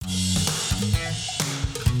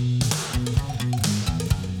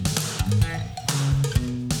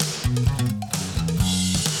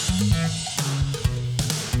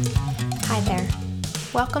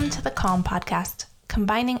Welcome to the Calm Podcast,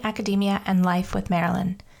 combining academia and life with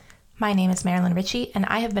Marilyn. My name is Marilyn Ritchie, and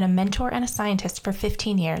I have been a mentor and a scientist for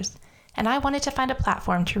 15 years, and I wanted to find a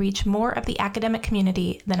platform to reach more of the academic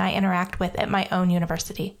community than I interact with at my own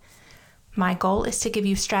university. My goal is to give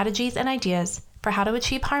you strategies and ideas for how to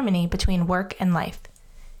achieve harmony between work and life.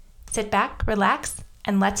 Sit back, relax,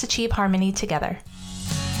 and let's achieve harmony together.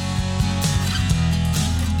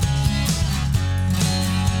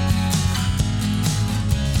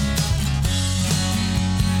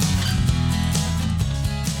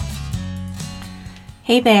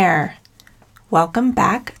 Hey there. Welcome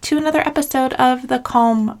back to another episode of the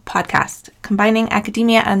Calm Podcast, combining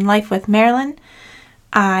academia and life with Marilyn.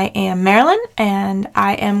 I am Marilyn, and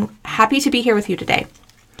I am happy to be here with you today.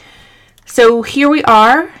 So here we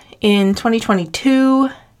are in 2022.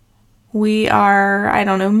 We are,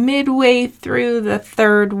 midway through the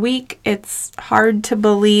third week. It's hard to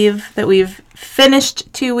believe that we've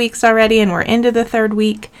finished 2 weeks already and we're into the third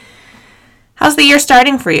week. How's the year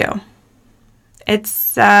starting for you?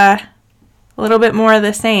 It's a little bit more of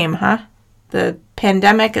the same, huh? The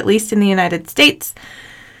pandemic, at least in the United States,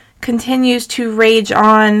 continues to rage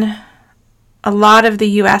on. A lot of the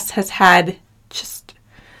U.S. has had just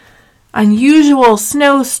unusual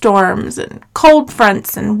snowstorms and cold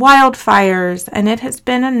fronts and wildfires, and it has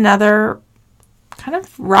been another kind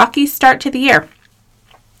of rocky start to the year.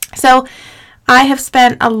 So I have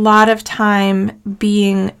spent a lot of time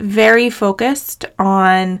being very focused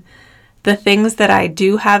on the things that I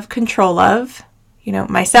do have control of,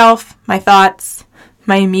 myself, my thoughts,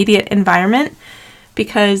 my immediate environment,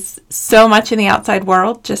 because so much in the outside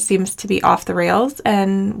world just seems to be off the rails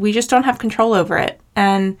and we just don't have control over it.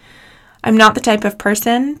 And I'm not the type of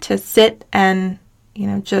person to sit and,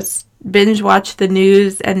 just binge watch the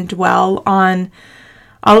news and dwell on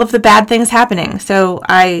all of the bad things happening. So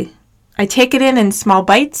I take it in small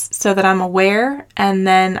bites so that I'm aware, and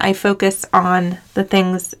then I focus on the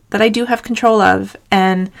things that I do have control of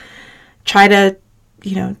and try to,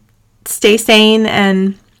 stay sane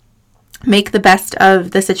and make the best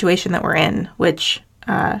of the situation that we're in, which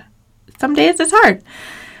some days is hard.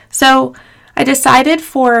 So I decided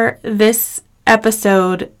for this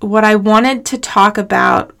episode, what I wanted to talk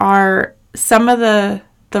about are some of the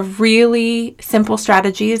really simple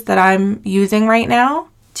strategies that I'm using right now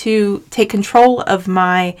to take control of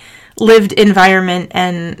my lived environment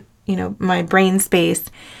and, my brain space.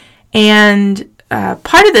 And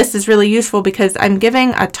part of this is really useful because I'm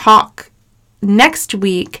giving a talk next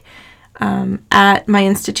week at my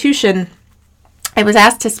institution. I was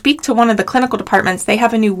asked to speak to one of the clinical departments. They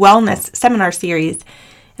have a new wellness seminar series,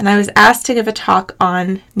 and I was asked to give a talk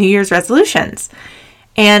on New Year's resolutions.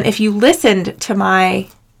 And if you listened to my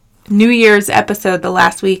New Year's episode the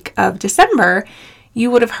last week of December, you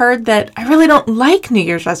would have heard that I really don't like New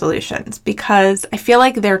Year's resolutions because I feel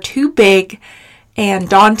like they're too big and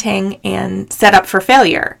daunting and set up for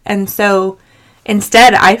failure. And so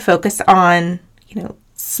instead I focus on,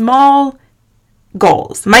 small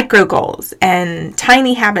goals, micro goals, and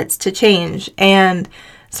tiny habits to change. And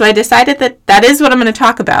so I decided that is what I'm going to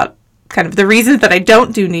talk about, kind of the reasons that I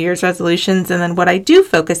don't do New Year's resolutions and then what I do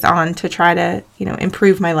focus on to try to,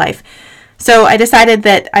 improve my life. So I decided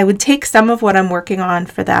that I would take some of what I'm working on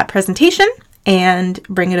for that presentation and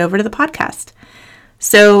bring it over to the podcast.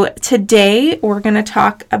 So today we're going to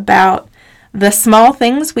talk about the small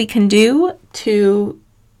things we can do to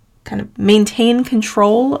kind of maintain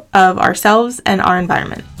control of ourselves and our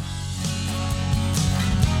environment.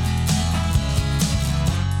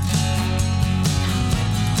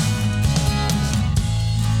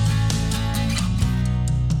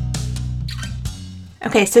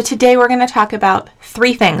 Okay, so today we're going to talk about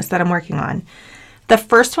 3 things that I'm working on. The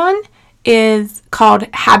first one is called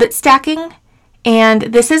habit stacking, and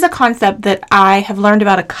this is a concept that I have learned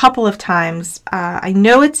about a couple of times. I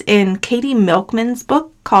know it's in Katie Milkman's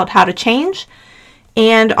book called How to Change,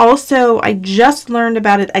 and also I just learned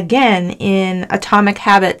about it again in Atomic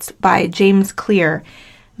Habits by James Clear.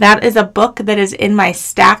 That is a book that is in my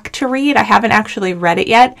stack to read. I haven't actually read it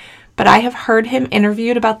yet, but I have heard him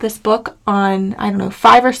interviewed about this book on,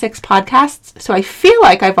 5 or 6 podcasts. So I feel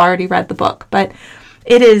like I've already read the book, but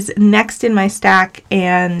it is next in my stack.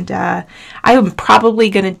 And I am probably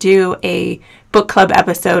going to do a book club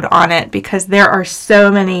episode on it because there are so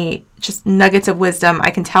many just nuggets of wisdom I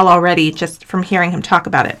can tell already just from hearing him talk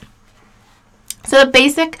about it. So the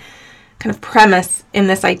basic kind of premise in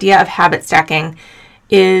this idea of habit stacking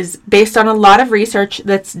is based on a lot of research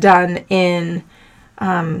that's done in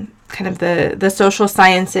kind of the social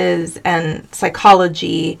sciences and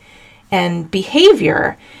psychology and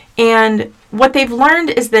behavior. And what they've learned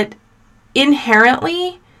is that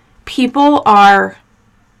inherently, people are,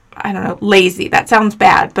 I don't know, lazy. That sounds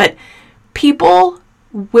bad, but people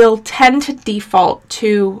will tend to default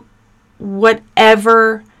to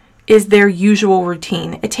whatever is their usual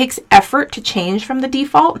routine. It takes effort to change from the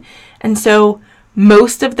default. And so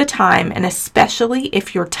most of the time, and especially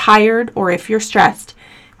if you're tired or if you're stressed,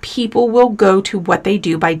 people will go to what they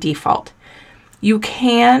do by default. You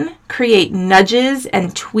can create nudges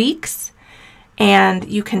and tweaks, and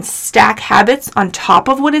you can stack habits on top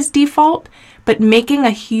of what is default, but making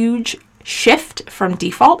a huge shift from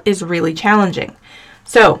default is really challenging.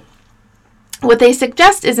 So what they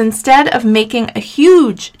suggest is, instead of making a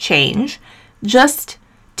huge change, just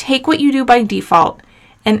take what you do by default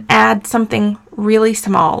and add something really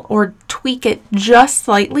small, or tweak it just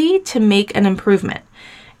slightly to make an improvement.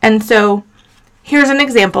 And so here's an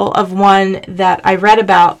example of one that I read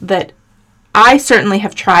about that I certainly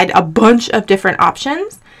have tried a bunch of different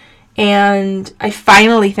options, and I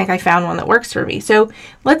finally think I found one that works for me. So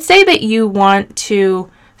let's say that you want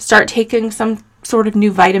to start taking some sort of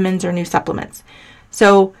new vitamins or new supplements.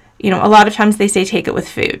 So, a lot of times they say take it with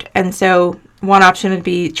food. And so one option would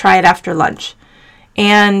be try it after lunch.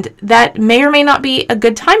 And that may or may not be a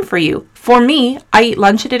good time for you. For me, I eat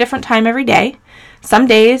lunch at a different time every day. Some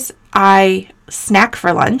days I snack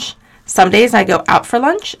for lunch. Some days I go out for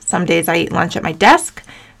lunch. Some days I eat lunch at my desk.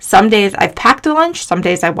 Some days I've packed a lunch. Some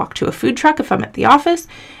days I walk to a food truck if I'm at the office.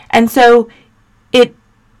 And so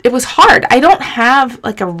it was hard. I don't have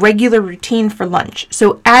like a regular routine for lunch.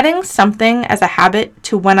 So adding something as a habit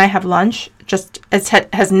to when I have lunch just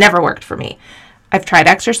has never worked for me. I've tried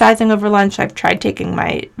exercising over lunch. I've tried taking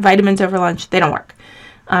my vitamins over lunch. They don't work.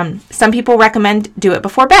 Some people recommend do it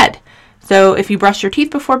before bed. So if you brush your teeth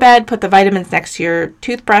before bed, put the vitamins next to your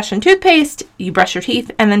toothbrush and toothpaste, you brush your teeth,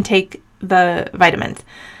 and then take the vitamins.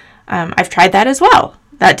 I've tried that as well.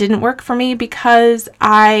 That didn't work for me because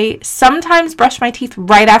I sometimes brush my teeth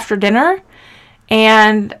right after dinner,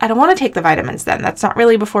 and I don't want to take the vitamins then. That's not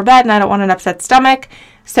really before bed, and I don't want an upset stomach.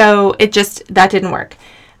 So that didn't work.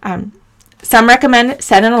 Some recommend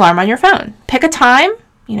set an alarm on your phone. Pick a time,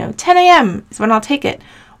 10 a.m. is when I'll take it.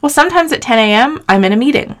 Well, sometimes at 10 a.m. I'm in a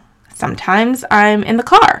meeting. Sometimes I'm in the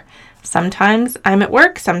car. Sometimes I'm at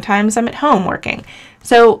work. Sometimes I'm at home working.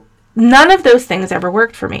 So none of those things ever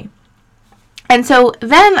worked for me. And so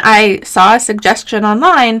then I saw a suggestion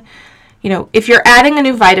online, if you're adding a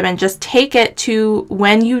new vitamin, just take it to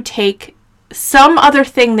when you take some other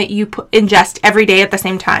thing that you ingest every day at the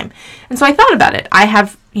same time. And so I thought about it. I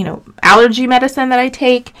have, allergy medicine that I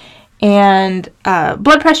take, and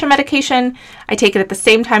blood pressure medication. I take it at the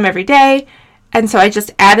same time every day. And so I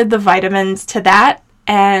just added the vitamins to that,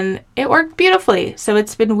 and it worked beautifully. So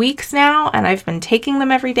it's been weeks now, and I've been taking them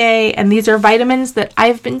every day. And these are vitamins that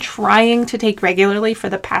I've been trying to take regularly for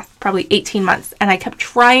the past probably 18 months. And I kept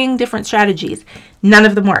trying different strategies. None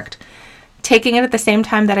of them worked. Taking it at the same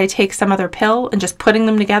time that I take some other pill and just putting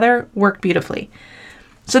them together worked beautifully.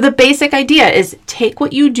 So the basic idea is take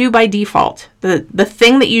what you do by default, the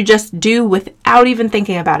thing that you just do without even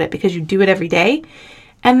thinking about it because you do it every day,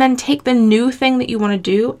 and then take the new thing that you want to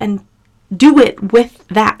do and do it with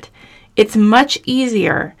that. It's much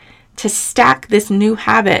easier to stack this new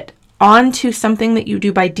habit onto something that you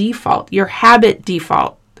do by default, your habit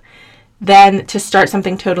default, than to start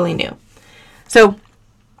something totally new. So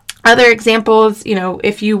other examples,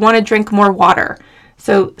 if you want to drink more water.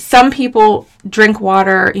 So some people drink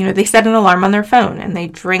water, they set an alarm on their phone and they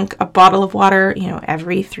drink a bottle of water,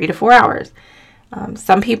 every 3 to 4 hours.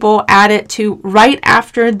 Some people add it to right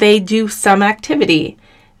after they do some activity.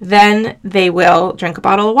 Then they will drink a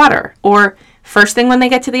bottle of water, or first thing when they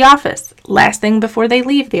get to the office, last thing before they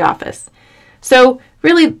leave the office. So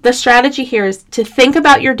really the strategy here is to think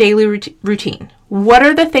about your daily routine. What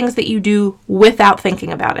are the things that you do without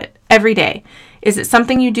thinking about it every day? Is it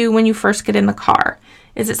something you do when you first get in the car?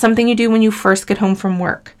 Is it something you do when you first get home from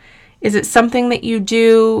work? Is it something that you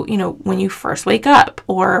do, when you first wake up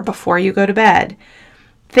or before you go to bed?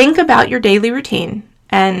 Think about your daily routine.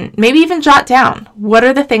 And maybe even jot down, what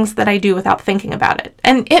are the things that I do without thinking about it?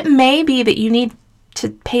 And it may be that you need to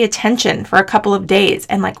pay attention for a couple of days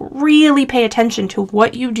and really pay attention to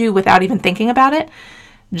what you do without even thinking about it.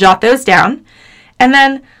 Jot those down. And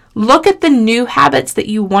then look at the new habits that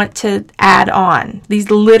you want to add on.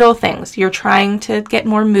 These little things. You're trying to get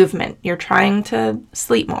more movement. You're trying to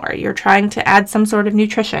sleep more. You're trying to add some sort of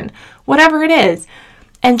nutrition. Whatever it is.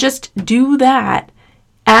 And just do that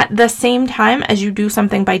at the same time as you do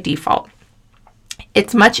something by default.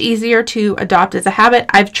 It's much easier to adopt as a habit.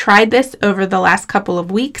 I've tried this over the last couple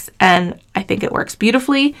of weeks and I think it works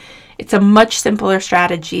beautifully. It's a much simpler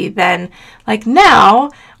strategy than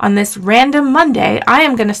now on this random Monday, I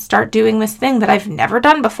am going to start doing this thing that I've never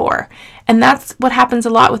done before. And that's what happens a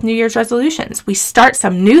lot with New Year's resolutions. We start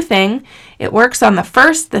some new thing. It works on the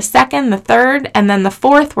 1st, the 2nd, the 3rd, and then the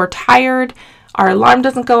 4th, we're tired. Our alarm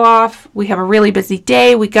doesn't go off. We have a really busy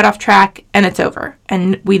day. We get off track and it's over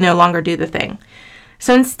and we no longer do the thing.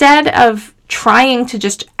 So instead of trying to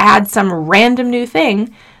just add some random new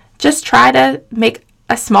thing, just try to make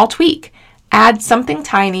a small tweak. Add something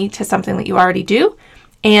tiny to something that you already do,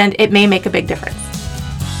 and it may make a big difference.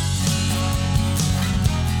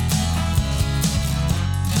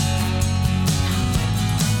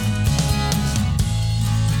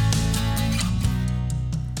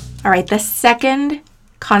 All right, the second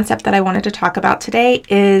concept that I wanted to talk about today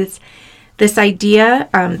is this idea.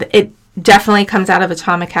 It definitely comes out of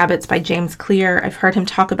Atomic Habits by James Clear. I've heard him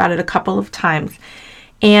talk about it a couple of times.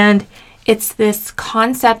 And it's this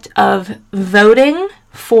concept of voting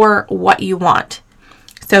for what you want.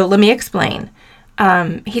 So let me explain.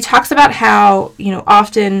 He talks about how,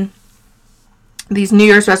 often these New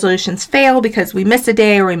Year's resolutions fail because we miss a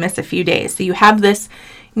day or we miss a few days. So you have this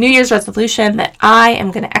New Year's resolution that I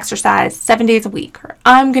am going to exercise 7 days a week, or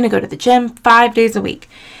I'm going to go to the gym 5 days a week.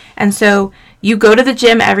 And so you go to the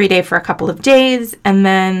gym every day for a couple of days, and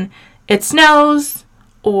then it snows,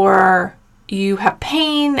 or you have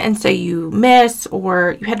pain, and so you miss,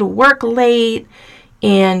 or you had to work late,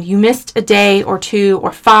 and you missed a day or 2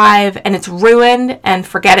 or 5, and it's ruined, and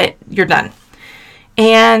forget it, you're done.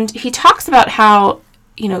 And he talks about how,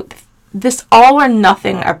 this all or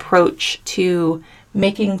nothing approach to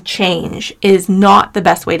making change is not the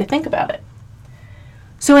best way to think about it.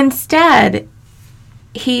 So instead,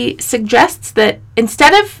 he suggests that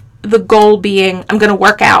instead of the goal being, I'm going to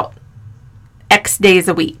work out X days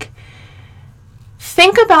a week,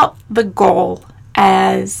 think about the goal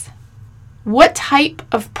as what type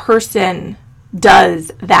of person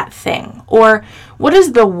does that thing? Or what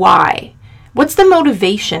is the why? What's the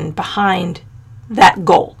motivation behind that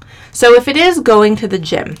goal? So if it is going to the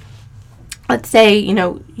gym, let's say,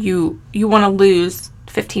 you want to lose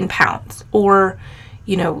 15 pounds, or,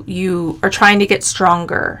 you are trying to get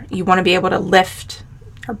stronger. You want to be able to lift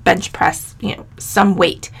or bench press, some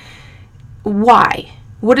weight. Why?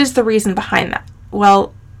 What is the reason behind that?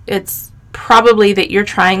 Well, it's probably that you're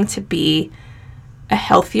trying to be a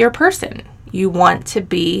healthier person. You want to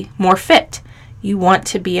be more fit. You want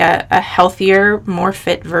to be a healthier, more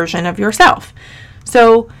fit version of yourself.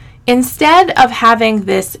 So instead of having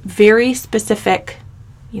this very specific,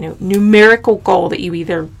 numerical goal that you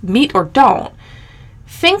either meet or don't,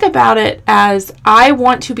 think about it as, I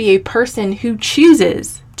want to be a person who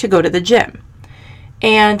chooses to go to the gym.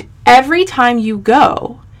 And every time you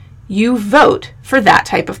go, you vote for that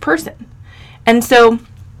type of person. And so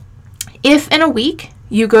if in a week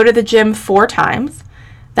you go to the gym 4 times,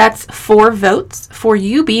 that's 4 votes for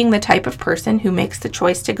you being the type of person who makes the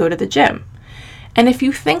choice to go to the gym. And if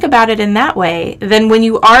you think about it in that way, then when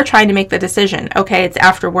you are trying to make the decision, okay, it's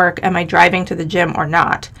after work, am I driving to the gym or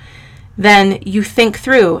not? Then you think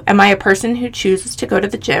through, am I a person who chooses to go to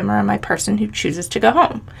the gym, or am I a person who chooses to go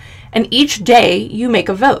home? And each day you make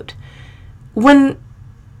a vote. When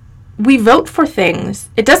we vote for things,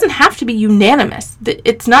 it doesn't have to be unanimous.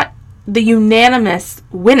 It's not the unanimous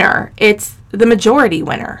winner, it's the majority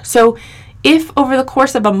winner. So if over the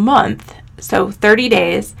course of a month, so 30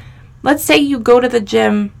 days, let's say you go to the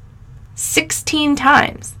gym 16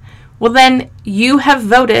 times, well then you have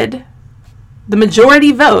voted, the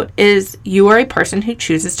majority vote is you are a person who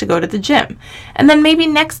chooses to go to the gym. And then maybe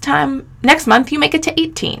next month you make it to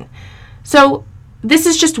 18. So this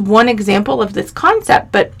is just one example of this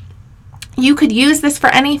concept, but you could use this for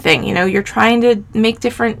anything. You're trying to make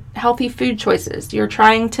different healthy food choices. You're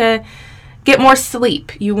trying to get more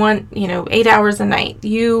sleep. You want, 8 hours a night.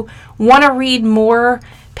 You want to read more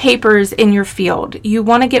papers in your field. You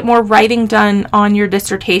want to get more writing done on your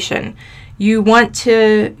dissertation. You want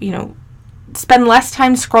to, spend less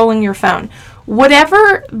time scrolling your phone.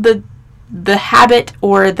 Whatever the habit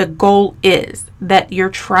or the goal is that you're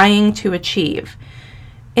trying to achieve,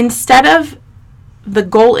 instead of the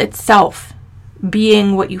goal itself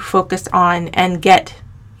being what you focus on and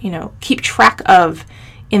keep track of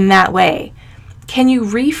in that way, can you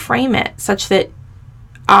reframe it such that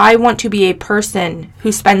I want to be a person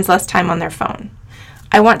who spends less time on their phone.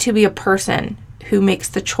 I want to be a person who makes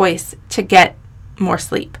the choice to get more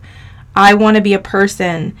sleep. I want to be a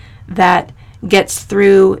person that gets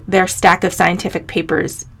through their stack of scientific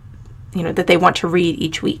papers, that they want to read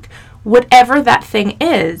each week. Whatever that thing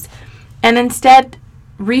is, and instead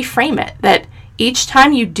reframe it that each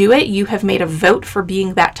time you do it, you have made a vote for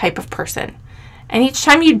being that type of person. And each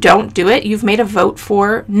time you don't do it, you've made a vote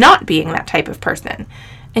for not being that type of person.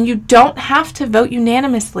 And you don't have to vote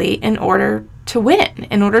unanimously in order to win,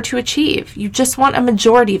 in order to achieve. You just want a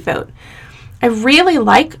majority vote. I really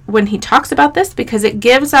like when he talks about this because it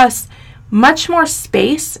gives us much more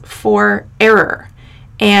space for error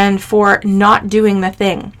and for not doing the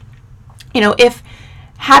thing. If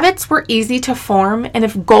habits were easy to form and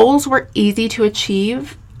if goals were easy to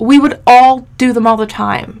achieve, we would all do them all the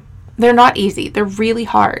time. They're not easy. They're really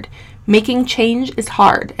hard. Making change is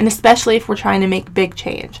hard, and especially if we're trying to make big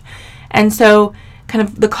change. And so kind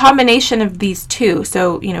of the combination of these two,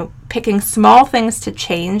 so, picking small things to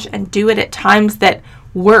change and do it at times that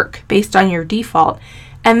work based on your default,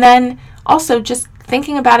 and then also just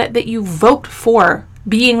thinking about it that you vote for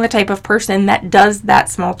being the type of person that does that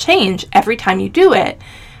small change every time you do it.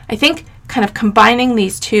 I think kind of combining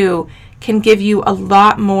these two can give you a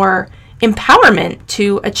lot more empowerment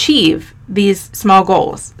to achieve these small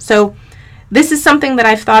goals. So this is something that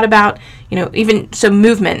I've thought about, even so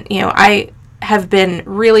movement, I have been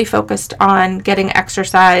really focused on getting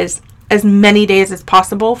exercise as many days as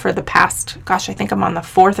possible for the past, I think I'm on the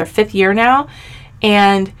 4th or 5th year now.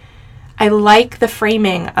 And I like the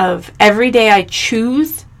framing of every day I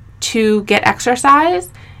choose to get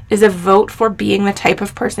exercise is a vote for being the type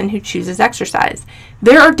of person who chooses exercise.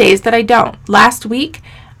 There are days that I don't. Last week,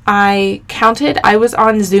 I counted, I was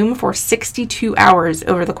on Zoom for 62 hours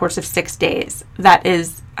over the course of 6 days. That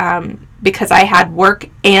is because I had work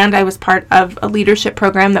and I was part of a leadership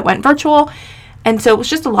program that went virtual. And so it was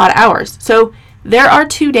just a lot of hours. So there are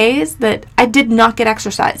 2 days that I did not get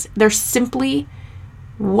exercise. There simply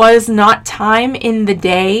was not time in the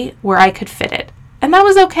day where I could fit it. And that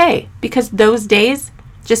was okay because those days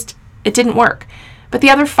it didn't work. But the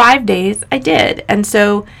other 5 days I did. And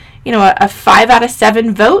so, a 5 out of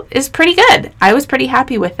 7 vote is pretty good. I was pretty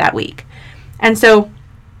happy with that week. And so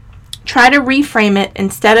try to reframe it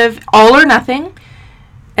instead of all or nothing.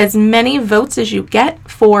 As many votes as you get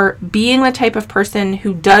for being the type of person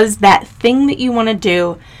who does that thing that you want to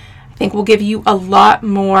do, I think will give you a lot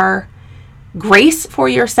more grace for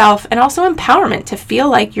yourself and also empowerment to feel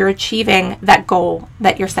like you're achieving that goal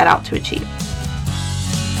that you're set out to achieve.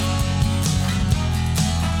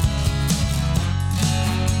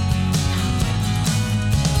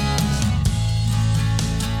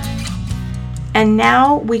 And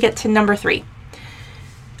now we get to number 3.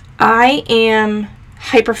 I am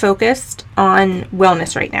hyper-focused on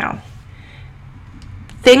wellness right now.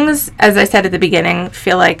 Things, as I said at the beginning,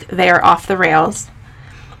 feel like they are off the rails.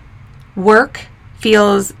 Work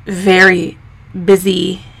feels very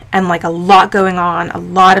busy and like a lot going on, a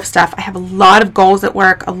lot of stuff. I have a lot of goals at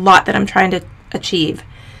work, a lot that I'm trying to achieve.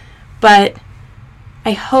 But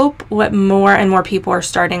I hope what more and more people are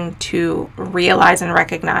starting to realize and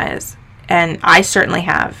recognize, and I certainly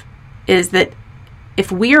have, is that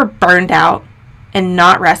if we are burned out and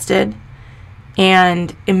not rested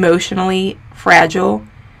and emotionally fragile,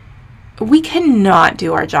 we cannot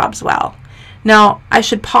do our jobs well. Now, I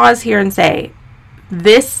should pause here and say,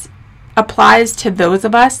 this applies to those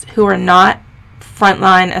of us who are not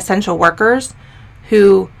frontline essential workers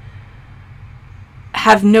who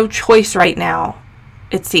have no choice right now,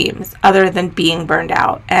 it seems, other than being burned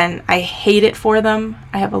out. And I hate it for them.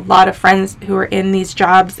 I have a lot of friends who are in these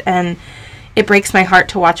jobs, and it breaks my heart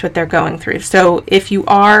to watch what they're going through. So if you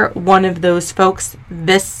are one of those folks,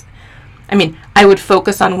 I would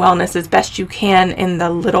focus on wellness as best you can in the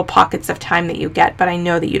little pockets of time that you get, but I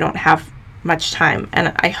know that you don't have much time,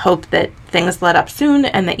 and I hope that things let up soon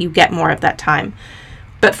and that you get more of that time.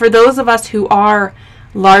 But for those of us who are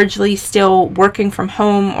largely still working from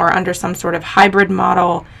home or under some sort of hybrid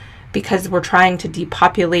model because we're trying to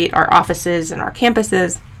depopulate our offices and our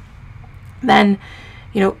campuses, then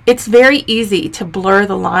it's very easy to blur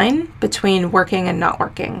the line between working and not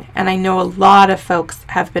working. And I know a lot of folks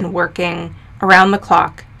have been working around the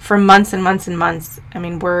clock for months and months and months.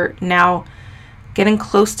 We're now getting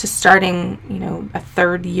close to starting, a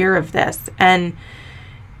 3rd year of this. And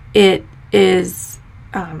it is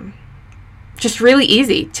just really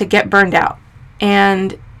easy to get burned out.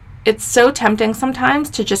 And it's so tempting sometimes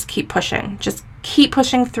to just keep pushing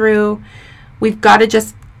through. We've got to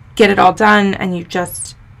just get it all done, and you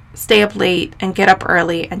just stay up late and get up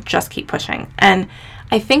early and just keep pushing. And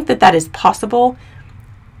I think that is possible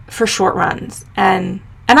for short runs. And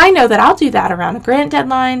I know that I'll do that around a grant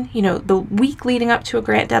deadline. The week leading up to a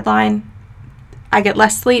grant deadline, I get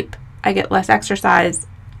less sleep, I get less exercise,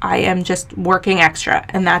 I am just working extra,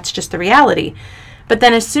 and that's just the reality. But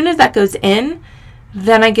then as soon as that goes in,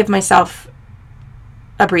 then I give myself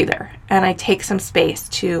a breather and I take some space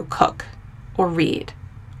to cook or read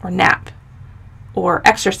or nap or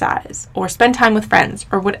exercise or spend time with friends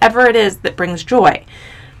or whatever it is that brings joy.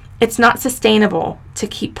 It's not sustainable to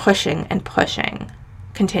keep pushing and pushing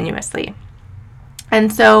continuously.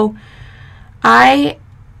 And so I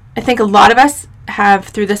think a lot of us have,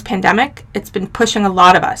 through this pandemic, it's been pushing a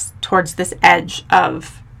lot of us towards this edge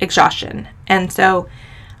of exhaustion. And so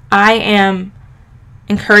I am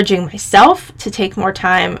encouraging myself to take more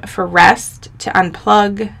time for rest, to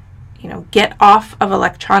unplug, get off of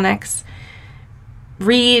electronics,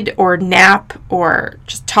 read or nap or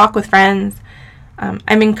just talk with friends.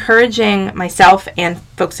 I'm encouraging myself and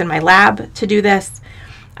folks in my lab to do this.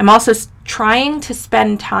 I'm also trying to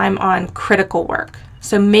spend time on critical work.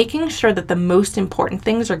 So making sure that the most important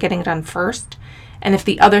things are getting done first. And if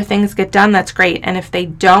the other things get done, that's great. And if they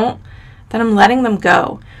don't, then I'm letting them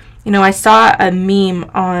go. I saw a meme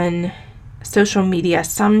on social media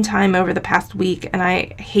sometime over the past week, and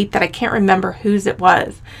I hate that I can't remember whose it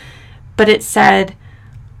was. But it said,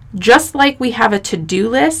 just like we have a to-do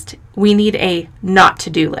list, we need a not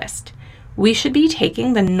to-do list. We should be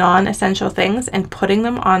taking the non-essential things and putting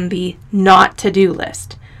them on the not to-do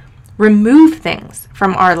list. Remove things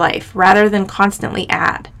from our life rather than constantly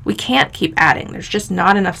add. We can't keep adding. There's just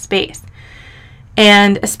not enough space.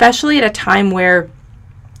 And especially at a time where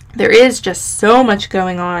there is just so much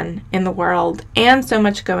going on in the world and so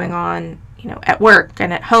much going on, at work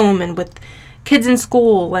and at home and with kids in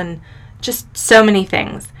school and just so many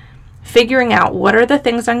things. Figuring out what are the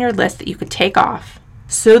things on your list that you could take off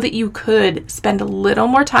so that you could spend a little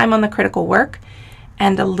more time on the critical work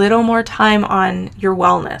and a little more time on your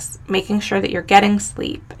wellness, making sure that you're getting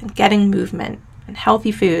sleep and getting movement and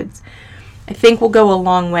healthy foods, I think will go a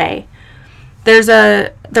long way. There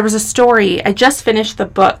was a story. I just finished the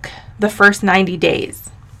book, The First 90 Days.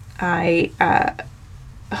 I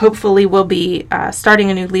hopefully will be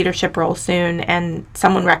starting a new leadership role soon, and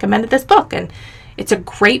someone recommended this book, and it's a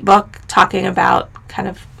great book talking about kind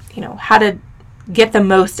of, how to get the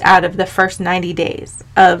most out of the first 90 days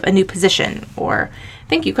of a new position, or I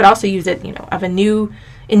think you could also use it, of a new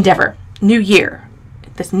endeavor, new year,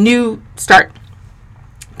 this new start.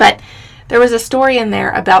 But there was a story in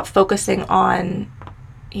there about focusing on,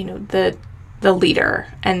 the leader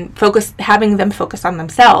and having them focus on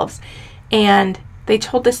themselves. And they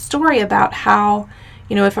told this story about how,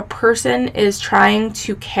 if a person is trying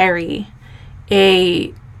to carry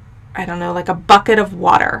a bucket of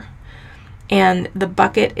water, and the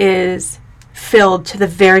bucket is filled to the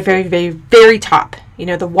very, very, very, very top.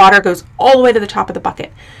 The water goes all the way to the top of the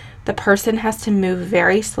bucket. The person has to move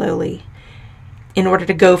very slowly in order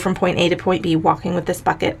to go from point A to point B walking with this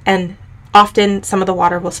bucket. And often some of the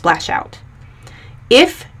water will splash out.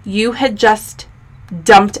 If you had just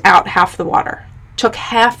dumped out half the water, took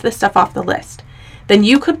half the stuff off the list, then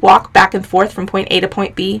you could walk back and forth from point A to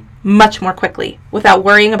point B much more quickly without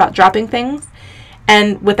worrying about dropping things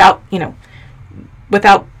and without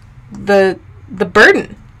the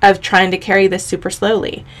burden of trying to carry this super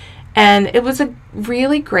slowly. And it was a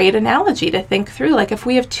really great analogy to think through. Like, if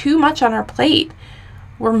we have too much on our plate,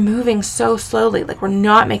 we're moving so slowly, like we're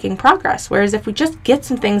not making progress. Whereas if we just get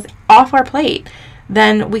some things off our plate,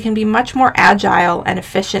 then we can be much more agile and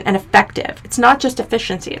efficient and effective. It's not just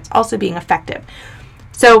efficiency, it's also being effective.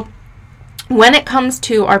 So when it comes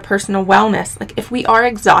to our personal wellness, like if we are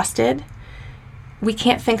exhausted, we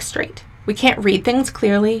can't think straight. We can't read things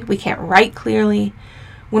clearly. We can't write clearly.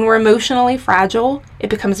 When we're emotionally fragile,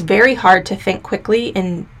 it becomes very hard to think quickly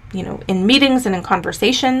in meetings and in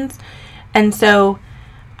conversations. And so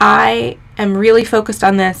I am really focused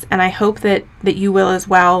on this, and I hope that you will as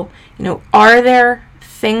well. Are there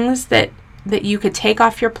things that you could take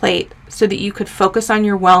off your plate so that you could focus on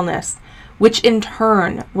your wellness, which in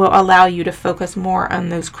turn will allow you to focus more on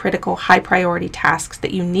those critical high priority tasks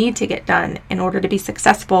that you need to get done in order to be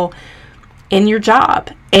successful in your job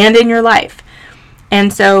and in your life.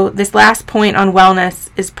 And so this last point on wellness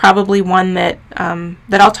is probably one that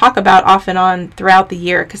I'll talk about off and on throughout the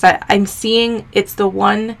year, because I'm seeing it's the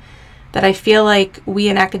one that I feel like we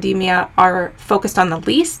in academia are focused on the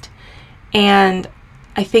least, and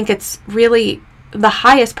I think it's really the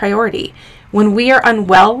highest priority. When we are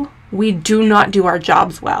unwell, we do not do our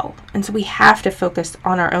jobs well, and so we have to focus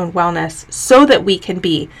on our own wellness so that we can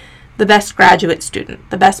be the best graduate student,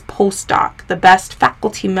 the best postdoc, the best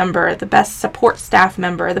faculty member, the best support staff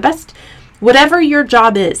member, the best, whatever your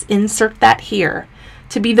job is, insert that here.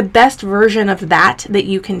 To be the best version of that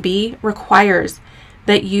you can be requires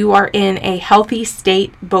that you are in a healthy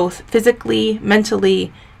state, both physically,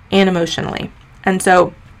 mentally, and emotionally. And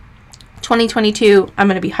so 2022, I'm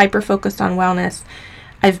going to be hyper-focused on wellness.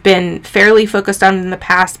 I've been fairly focused on it in the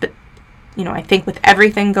past, but I think with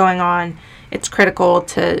everything going on, it's critical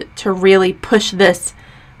to really push this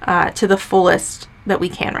to the fullest that we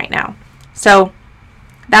can right now. So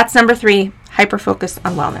that's number 3, hyper-focus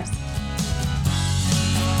on wellness.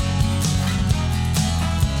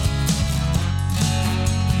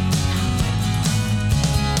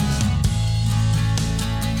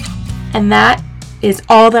 And that is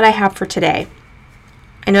all that I have for today.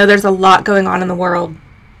 I know there's a lot going on in the world.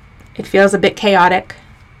 It feels a bit chaotic.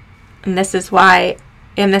 And this is why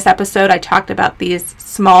in this episode I talked about these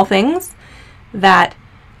small things that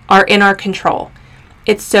are in our control.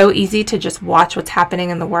 It's so easy to just watch what's happening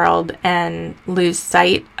in the world and lose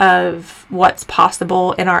sight of what's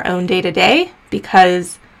possible in our own day-to-day,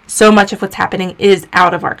 because so much of what's happening is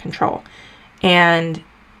out of our control. And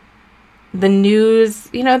the news,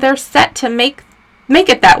 they're set to make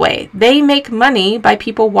it that way. They make money by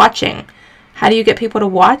people watching. How do you get people to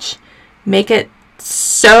watch? Make it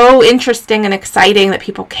so interesting and exciting that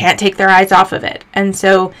people can't take their eyes off of it. And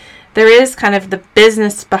so there is kind of the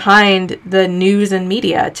business behind the news and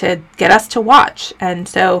media to get us to watch. And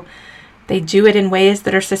so they do it in ways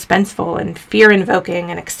that are suspenseful and fear-invoking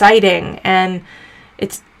and exciting. And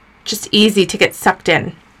it's just easy to get sucked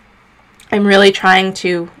in. I'm really trying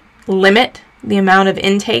to limit the amount of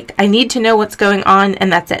intake. I need to know what's going on,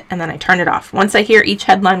 and that's it. And then I turn it off. Once I hear each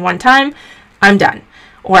headline one time, I'm done.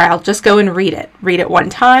 Or I'll just go and read it one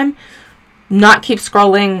time, not keep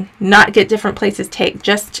scrolling, not get different places take,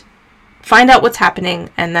 just find out what's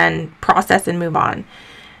happening and then process and move on.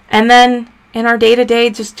 And then in our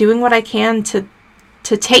day-to-day, just doing what I can to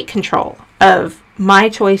take control of my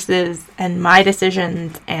choices and my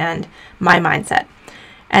decisions and my mindset.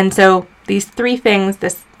 And so these 3 things,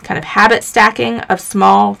 this kind of habit stacking of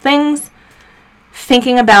small things,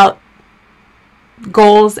 thinking about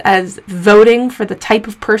goals as voting for the type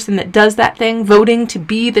of person that does that thing, voting to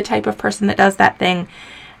be the type of person that does that thing,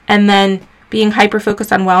 and then being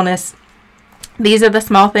hyper-focused on wellness. These are the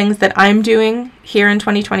small things that I'm doing here in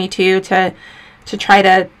 2022 to try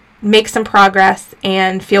to make some progress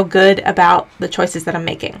and feel good about the choices that I'm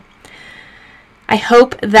making. I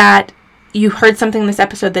hope that you heard something in this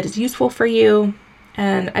episode that is useful for you.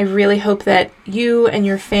 And I really hope that you and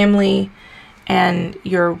your family and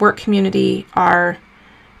your work community are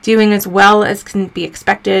doing as well as can be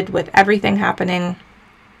expected with everything happening.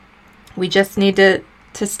 We just need to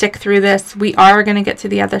stick through this. We are going to get to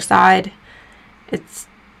the other side. It's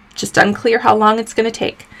just unclear how long it's going to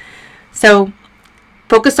take. So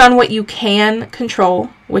focus on what you can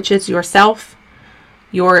control, which is yourself,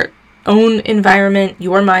 your own environment,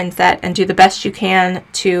 your mindset, and do the best you can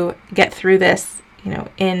to get through this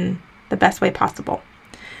in the best way possible.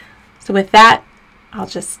 So with that, I'll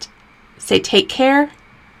just say take care,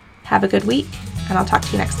 have a good week, and I'll talk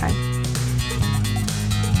to you next time.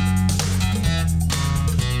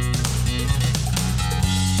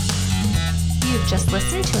 You've just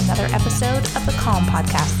listened to another episode of the Calm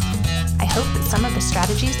Podcast. I hope that some of the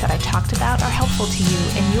strategies that I talked about are helpful to you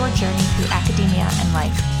in your journey through academia and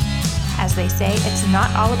life. As they say, it's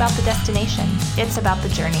not all about the destination, it's about the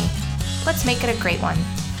journey. Let's make it a great one.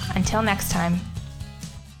 Until next time.